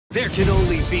There can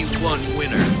only be one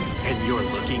winner, and you're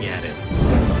looking at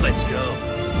him. Let's go.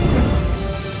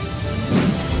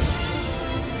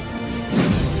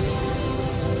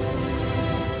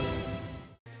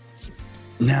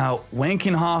 Now,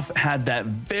 Wankenhoff had that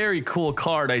very cool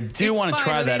card. I do want to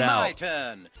try that out.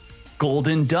 Turn.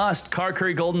 Golden Dust.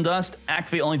 Karakuri Golden Dust.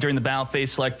 Activate only during the battle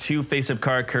phase. Select 2 face-up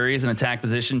Karakuris in attack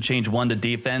position. Change 1 to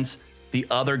defense. The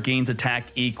other gains attack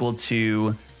equal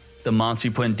to the monster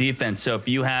you put in defense. So if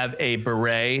you have a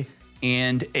Beret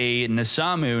and a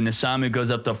Nasamu, Nasamu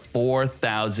goes up to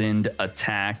 4,000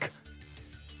 attack.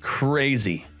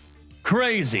 Crazy.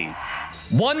 Crazy.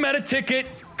 1 meta ticket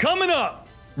coming up.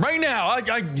 Right now,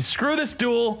 I screw this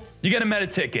duel. You get a meta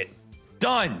ticket.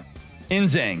 Done.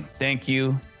 Inzang, thank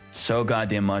you so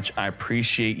goddamn much. I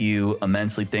appreciate you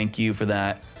immensely. Thank you for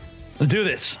that. Let's do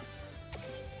this.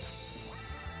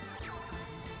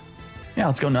 Yeah,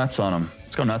 let's go nuts on him.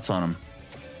 Let's go nuts on him.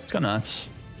 Let's go nuts.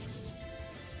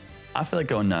 I feel like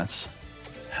going nuts.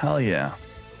 Hell yeah.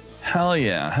 Hell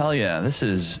yeah. Hell yeah. This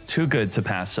is too good to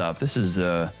pass up. This is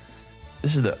the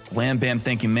wham bam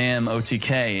thank you ma'am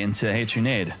OTK into Hate Your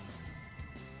Nade.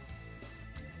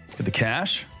 Get the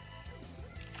cash.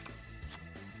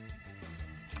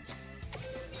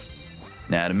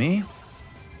 Anatomy.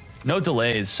 No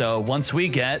delays, so once we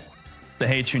get the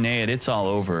Hate Your Nade, it's all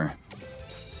over.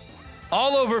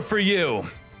 All over for you.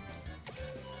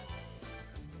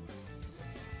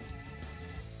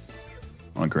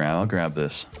 I'll grab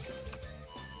this.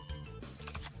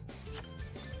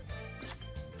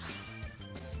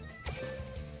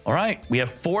 All right, we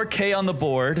have 4K on the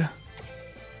board,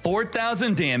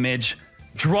 4,000 damage,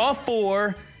 draw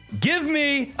 4, give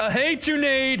me a Hate Your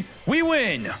Nade, we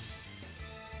win.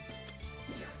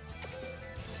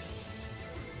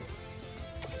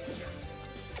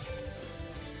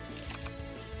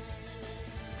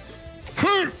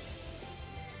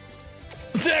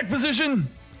 Attack position.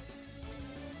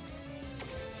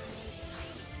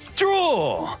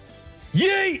 Draw.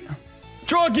 Yeet.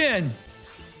 Draw again.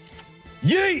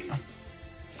 Yeet!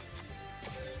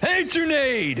 Hate Your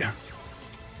Nade!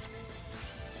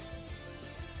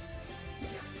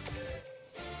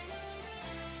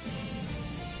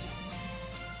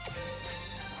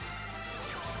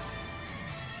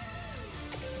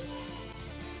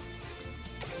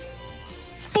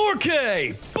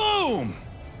 $4K! Boom!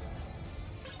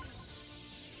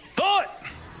 Thought!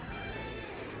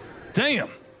 Damn.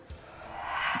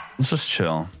 Let's just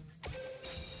chill.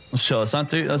 Let's chill.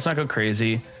 Let's not go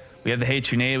crazy. We have the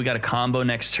Hate Your Nade. We got a combo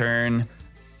next turn.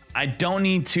 I don't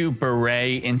need to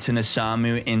Beret into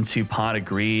Nasamu into Pot of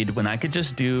Greed when I could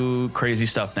just do crazy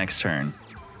stuff next turn.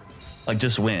 Like,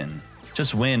 just win.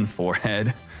 Just win,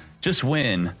 Forehead. Just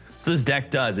win. That's what this deck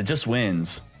does. It just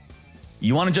wins.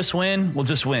 You want to just win? Well,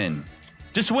 just win.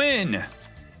 Just win.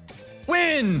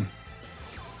 Win.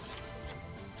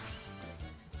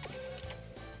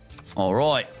 All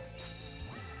right.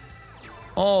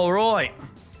 All right.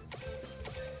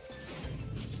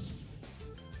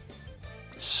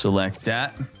 Select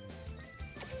that.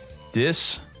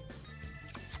 This.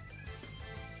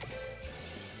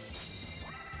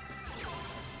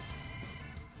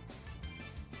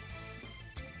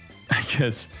 I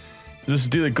guess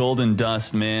just do the Golden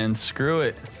Dust, man. Screw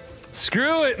it.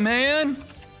 Screw it, man.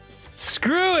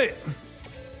 Screw it.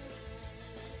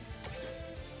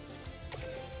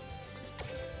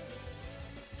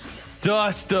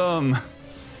 Dust them.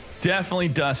 Definitely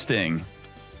dusting.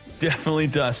 Definitely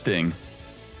dusting.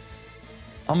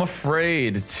 I'm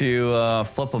afraid to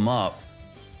flip them up.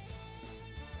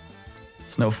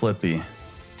 It's no flippy.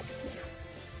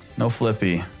 No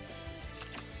flippy.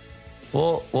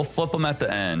 We'll flip them at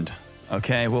the end.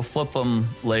 Okay, we'll flip them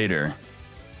later.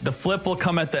 The flip will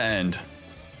come at the end.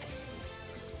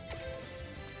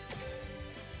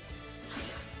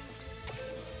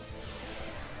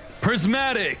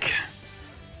 Prismatic.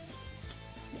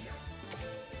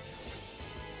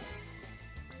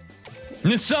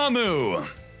 Nasamu.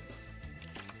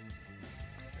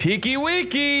 Peeky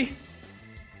Weeky.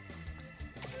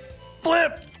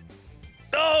 Flip.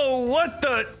 Oh, what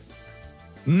the?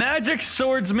 Magic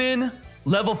Swordsman,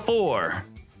 level 4.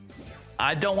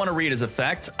 I don't want to read his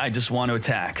effect. I just want to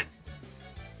attack.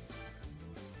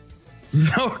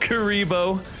 No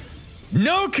Karibo.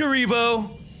 No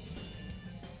Karibo.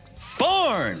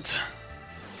 Farmed.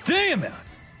 Damn it.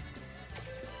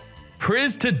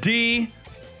 Priz to D.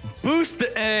 Boost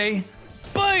the A.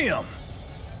 Bam.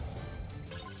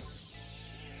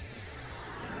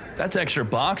 That's extra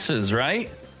boxes,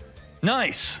 right?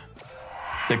 Nice.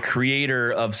 The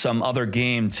creator of some other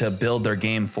game to build their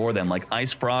game for them. Like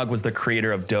Ice Frog was the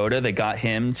creator of Dota. They got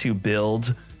him to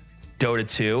build Dota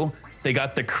 2. They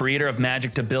got the creator of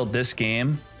Magic to build this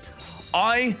game.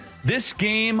 This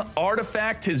game,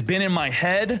 Artifact, has been in my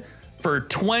head for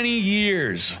 20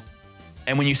 years.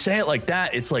 And when you say it like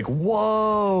that, it's like,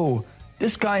 whoa,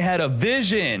 this guy had a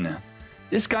vision.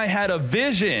 This guy had a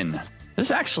vision. This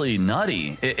is actually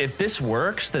nutty. If this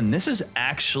works, then this is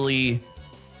actually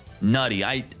nutty.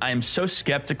 I am so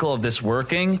skeptical of this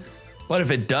working, but if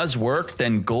it does work,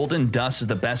 then Golden Dust is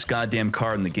the best goddamn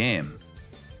card in the game.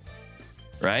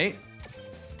 Right?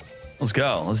 Let's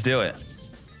go. Let's do it.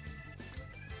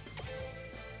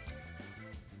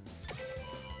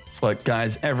 But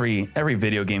guys, every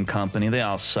video game company, they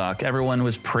all suck. Everyone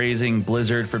was praising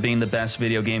Blizzard for being the best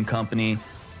video game company.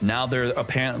 Now they're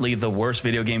apparently the worst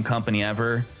video game company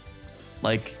ever.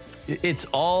 Like, it's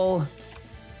all...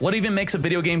 What even makes a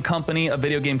video game company a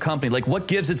video game company? Like, what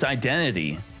gives its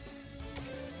identity?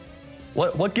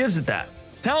 What gives it that?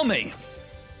 Tell me.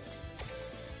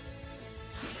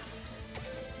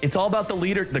 It's all about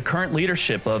the current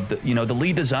leadership of the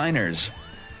lead designers.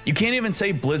 You can't even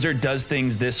say Blizzard does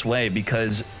things this way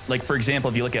because, like, for example,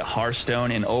 if you look at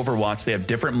Hearthstone and Overwatch, they have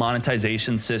different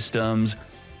monetization systems.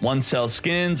 One sells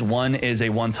skins, one is a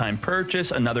one-time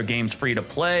purchase, another game's free to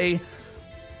play.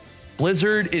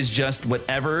 Blizzard is just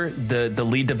whatever the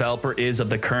lead developer is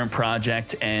of the current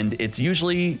project, and it's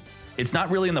not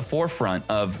really in the forefront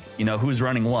of, who's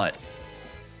running what.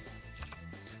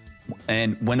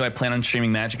 And when do I plan on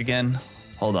streaming Magic again?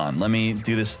 Hold on, let me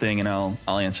do this thing and I'll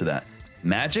answer that.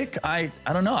 Magic? I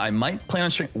don't know. I might plan on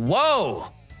streaming.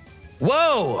 Whoa!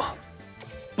 Whoa!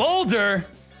 Boulder!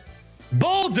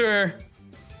 Boulder!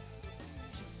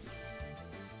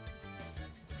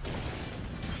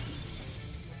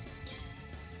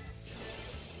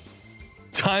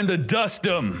 Time to dust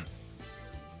them.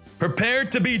 Prepare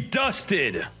to be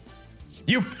dusted.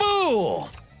 You fool!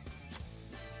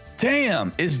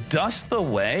 Damn, is dust the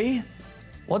way?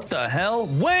 What the hell?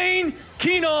 Wayne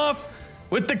Keenoff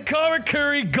with the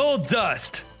Karakuri Gold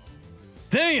Dust.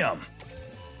 Damn.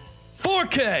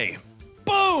 4K.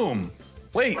 Boom.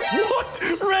 Wait, what?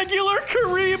 Regular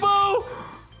Karibo?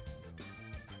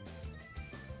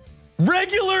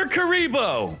 Regular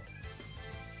Karibo.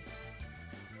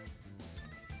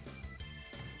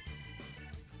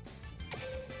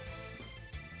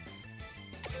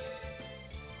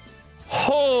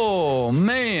 Oh,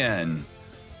 man.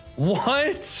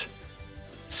 What?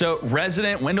 So,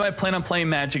 Resident, when do I plan on playing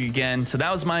Magic again? So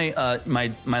that was my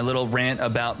my little rant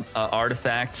about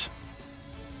Artifact.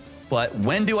 But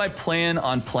when do I plan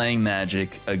on playing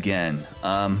Magic again?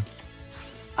 I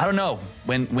don't know.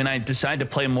 When I decide to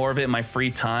play more of it in my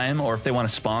free time, or if they want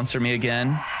to sponsor me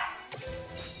again.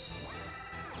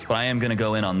 But I am going to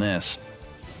go in on this.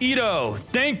 Ito,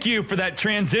 thank you for that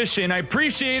transition. I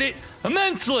appreciate it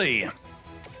immensely.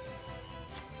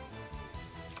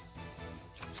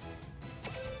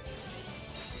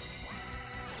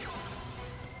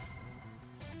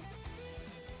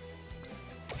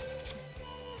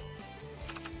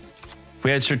 If we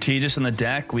had Strategist in the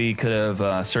deck, we could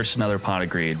have searched another pot of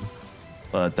greed,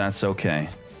 but that's okay.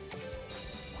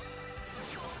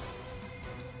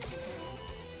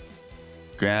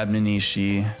 Grab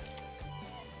Nanishi.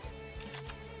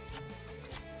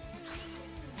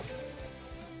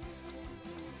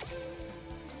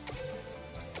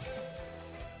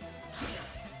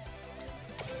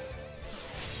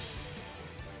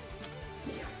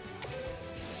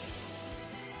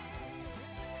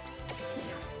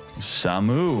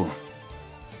 Samu.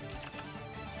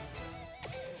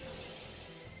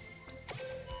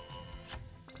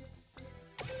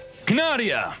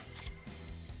 Canadia.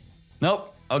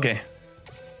 Nope. Okay.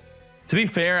 To be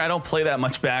fair, I don't play that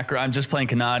much backer. I'm just playing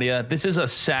Canadia. This is a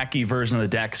sacky version of the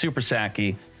deck. Super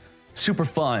sacky. Super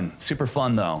fun. Super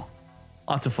fun, though.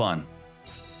 Lots of fun.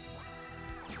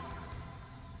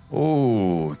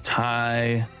 Ooh,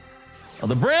 Tie of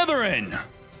the Brethren.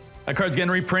 That card's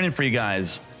getting reprinted for you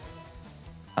guys.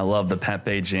 I love the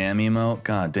Pepe Jam emote.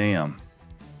 God damn.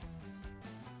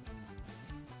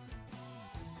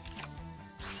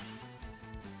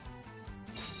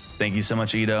 Thank you so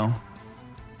much, Ito.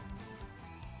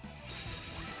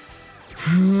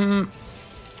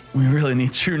 We really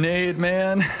need True Nade,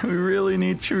 man. We really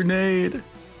need True Nade.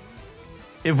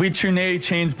 If we True Nade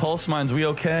Chains Pulse Mines, we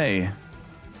okay?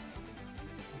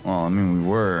 Well, I mean, we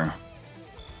were.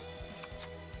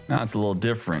 Now it's a little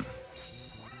different.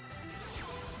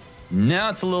 Now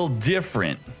it's a little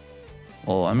different.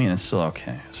 Well, I mean, it's still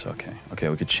okay. It's okay. Okay,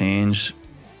 we could change.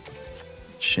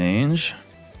 Change.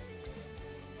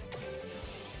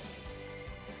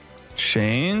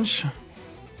 Change.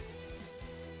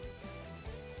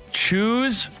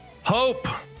 Choose hope.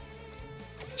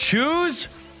 Choose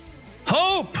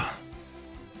hope.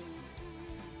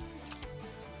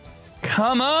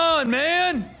 Come on,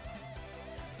 man.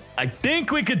 I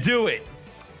think we could do it.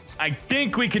 I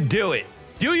think we could do it.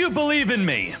 Do you believe in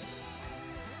me?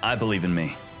 I believe in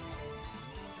me.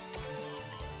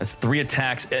 That's 3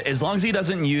 attacks. As long as he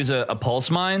doesn't use a pulse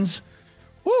mines.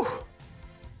 Woo.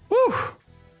 Woo.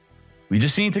 We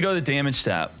just need to go to the damage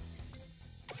stat.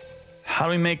 How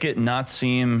do we make it not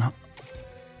seem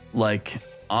like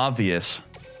obvious?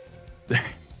 I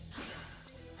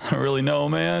don't really know,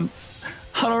 man.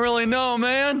 I don't really know,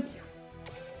 man.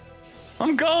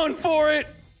 I'm going for it.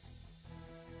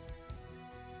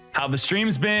 How have the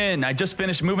streams been? I just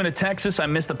finished moving to Texas. I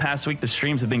missed the past week. The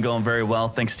streams have been going very well.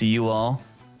 Thanks to you all.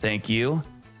 Thank you.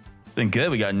 It's been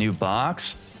good. We got a new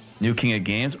box. New King of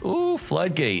Games. Ooh,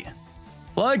 Floodgate.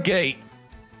 Floodgate.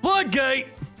 Floodgate.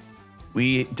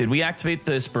 Did we activate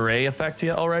this beret effect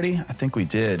yet already? I think we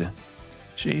did.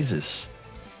 Jesus.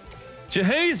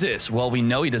 Jehazus. Well, we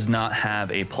know he does not have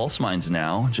a pulse mines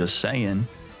now. Just saying.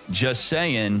 Just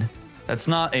saying. That's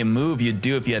not a move you'd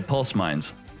do if you had pulse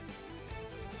mines.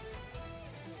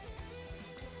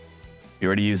 You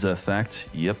already used the effect.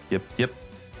 Yep, yep, yep.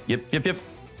 Yep, yep, yep.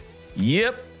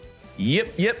 Yep.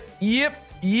 Yep, yep, yep,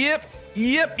 yep,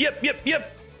 yep, yep, yep,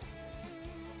 yep.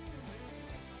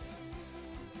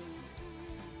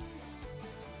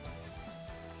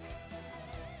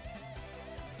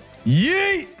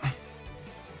 Yeet!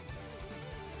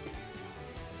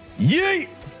 Yeet!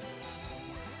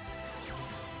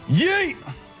 Yeet!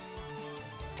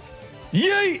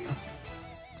 Yeet!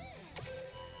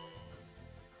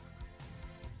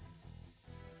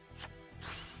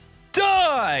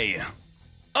 Die!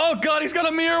 Oh god, he's got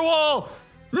a mirror wall!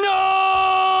 No!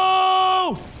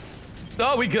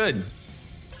 Oh, we good.